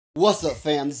What's up,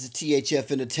 fam? This is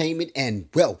THF Entertainment, and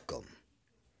welcome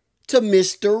to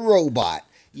Mr. Robot.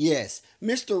 Yes,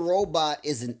 Mr. Robot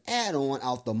is an add-on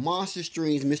out the Monster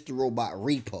Streams Mr. Robot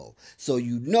repo. So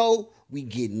you know we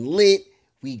getting lit.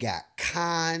 We got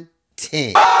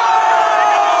content.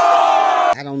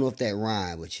 I don't know if that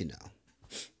rhymed, but you know,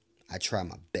 I try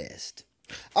my best.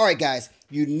 All right, guys,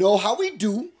 you know how we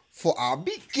do for our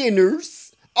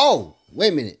beginners. Oh,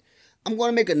 wait a minute. I'm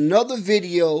going to make another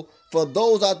video for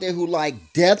those out there who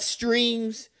like death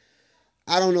streams.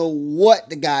 I don't know what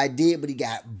the guy did, but he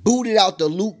got booted out the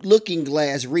Looking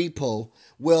Glass repo.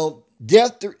 Well,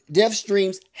 Death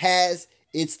Streams has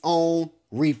its own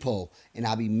repo, and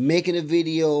I'll be making a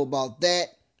video about that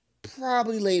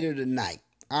probably later tonight.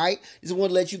 All right, just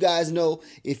want to let you guys know,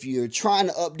 if you're trying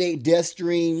to update Death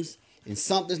Streams and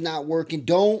something's not working,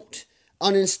 don't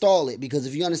uninstall it, because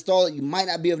if you uninstall it, you might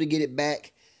not be able to get it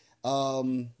back.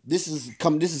 This is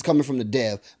coming from the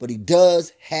dev, but he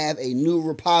does have a new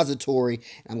repository,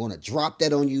 and I'm going to drop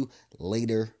that on you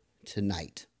later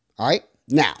tonight. All right,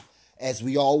 now, as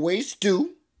we always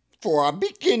do for our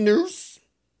beginners,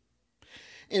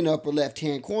 in the upper left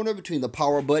hand corner between the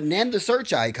power button and the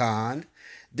search icon,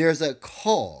 there's a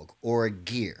cog or a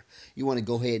gear. You want to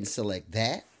go ahead and select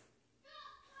that.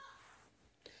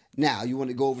 Now you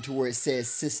want to go over to where it says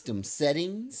System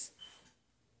Settings.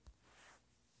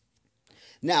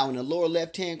 Now, in the lower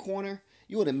left-hand corner,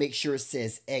 you want to make sure it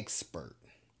says Expert.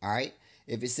 All right?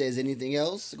 If it says anything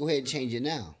else, go ahead and change it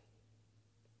now.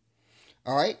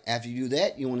 All right? After you do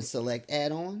that, you want to select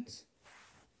Add-ons.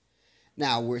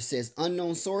 Now, where it says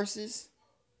Unknown Sources,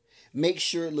 make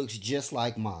sure it looks just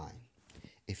like mine.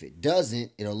 If it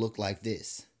doesn't, it'll look like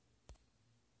this.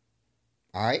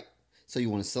 All right? So you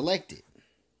want to select it.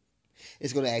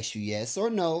 It's going to ask you yes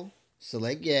or no.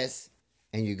 Select yes,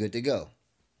 and you're good to go.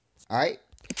 All right?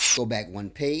 Go back one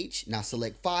page. Now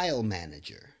select File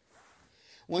Manager.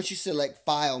 Once you select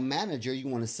File Manager, you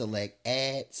want to select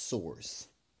Add Source.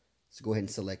 So go ahead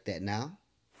and select that now.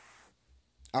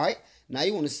 All right. Now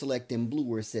you want to select in blue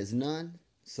where it says None.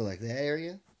 Select that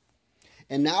area.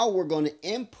 And now we're going to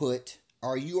input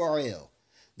our URL.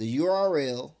 The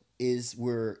URL is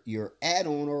where your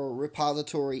add-on or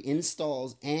repository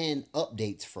installs and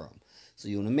updates from. So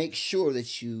you want to make sure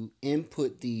that you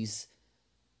input these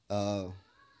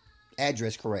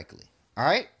address correctly. All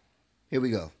right, here we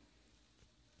go.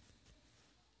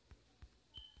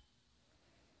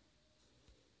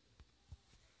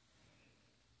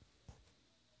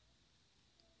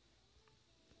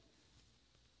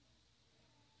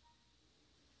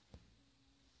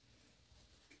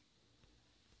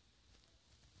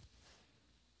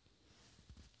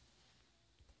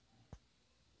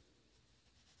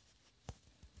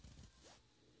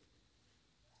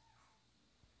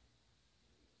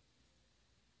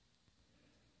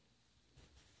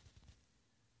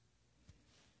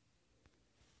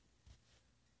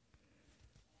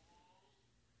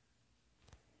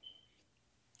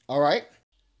 All right.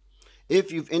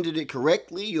 If you've entered it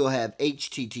correctly, you'll have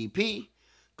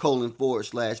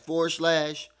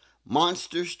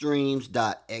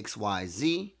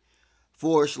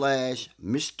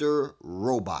http://monsterstreams.xyz/Mr.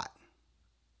 Robot.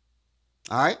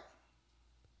 All right.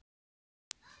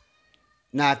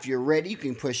 Now, if you're ready, you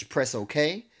can press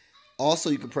OK.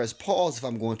 Also, you can press pause if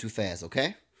I'm going too fast,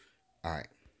 okay? All right.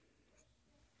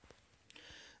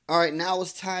 All right, now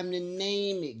it's time to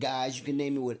name it, guys. You can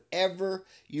name it whatever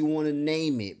you want to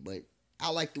name it, but I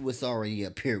like what's already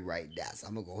up here right now. So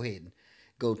I'm going to go ahead and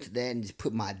go to that and just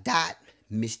put my dot,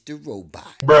 Mr.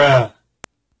 Robot. Bruh.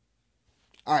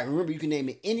 All right, remember, you can name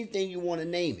it anything you want to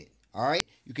name it. All right?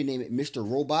 You can name it Mr.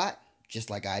 Robot, just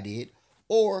like I did,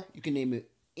 or you can name it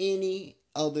any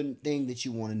other thing that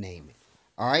you want to name it.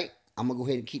 All right? I'm going to go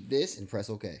ahead and keep this and press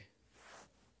OK.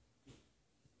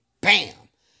 Bam!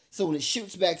 So when it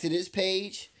shoots back to this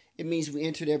page, it means we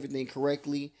entered everything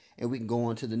correctly, and we can go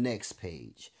on to the next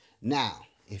page. Now,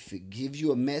 if it gives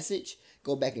you a message,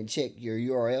 go back and check your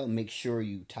URL and make sure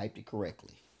you typed it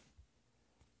correctly.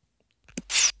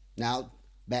 Now,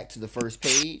 back to the first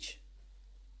page.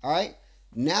 All right.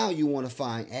 Now you want to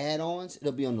find add-ons.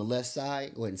 It'll be on the left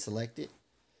side. Go ahead and select it.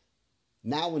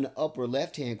 Now in the upper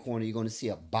left-hand corner, you're going to see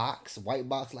a box, a white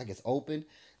box like it's open.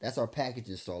 That's our package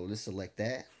installer. Let's select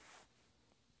that.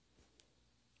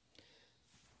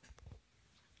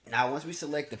 Now, once we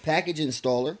select the package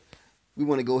installer, we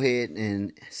want to go ahead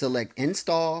and select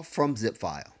Install from Zip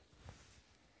File.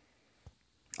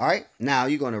 All right. Now,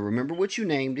 you're going to remember what you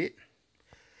named it.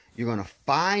 You're going to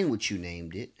find what you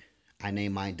named it. I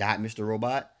named mine Mr.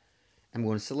 Robot. I'm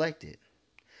going to select it.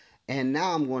 And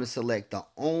now I'm going to select the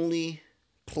only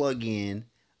plugin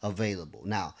available.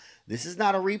 Now, this is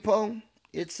not a repo,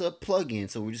 it's a plugin.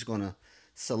 So we're just going to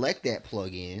select that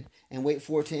plugin and wait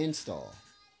for it to install.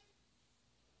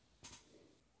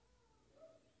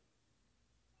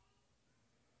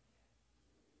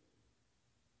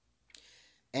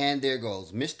 And there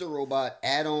goes Mr. Robot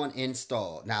add-on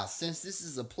installed. Now, since this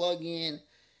is a plugin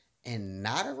and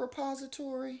not a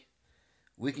repository,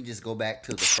 we can just go back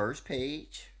to the first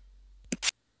page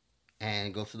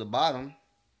and go to the bottom,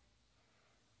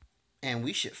 and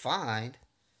we should find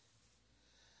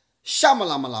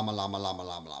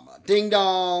Shamalama Ding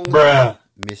Dong, bruh,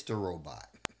 Mr. Robot.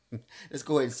 Let's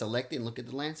go ahead and select it and look at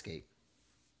the landscape.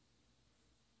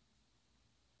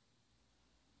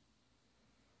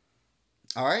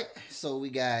 All right, so we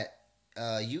got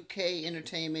UK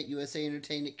Entertainment, USA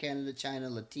Entertainment, Canada, China,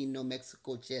 Latino,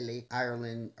 Mexico, Chile,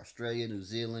 Ireland, Australia, New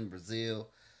Zealand, Brazil.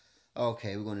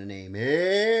 Okay, we're going to name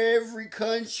every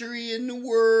country in the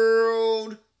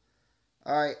world.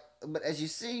 All right, but as you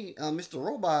see, Mr.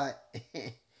 Robot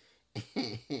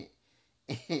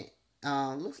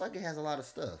looks like it has a lot of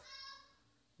stuff.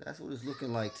 That's what it's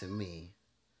looking like to me.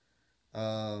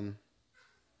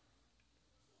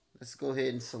 Let's go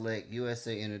ahead and select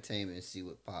USA Entertainment and see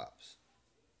what pops.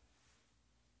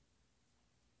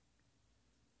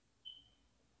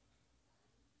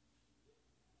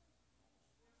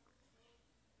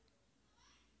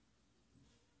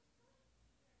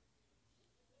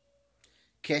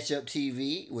 Catch Up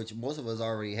TV, which most of us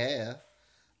already have.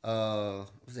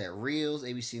 What's that? Reels,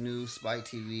 ABC News, Spike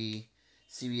TV,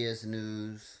 CBS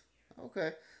News.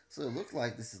 Okay, so it looks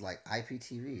like this is like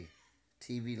IPTV,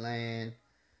 TV Land.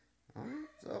 All right,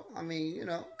 so I mean, you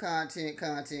know, content,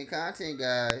 guys.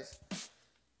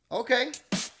 Okay,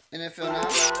 NFL Now.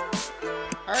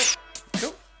 All right,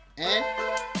 cool, and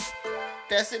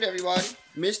that's it, everybody.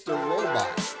 Mr.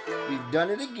 Robot. We've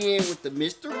done it again with the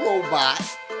Mr. Robot.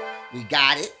 We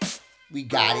got it. We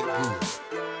got it good.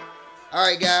 All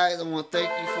right, guys, I want to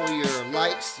thank you for your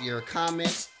likes, your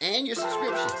comments, and your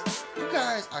subscriptions. You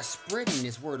guys are spreading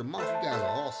this word of mouth. You guys are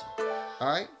awesome. All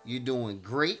right, you're doing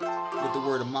great with the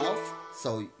word of mouth,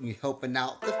 so you're helping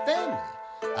out the family.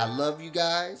 I love you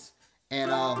guys,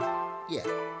 and yeah,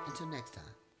 until next time.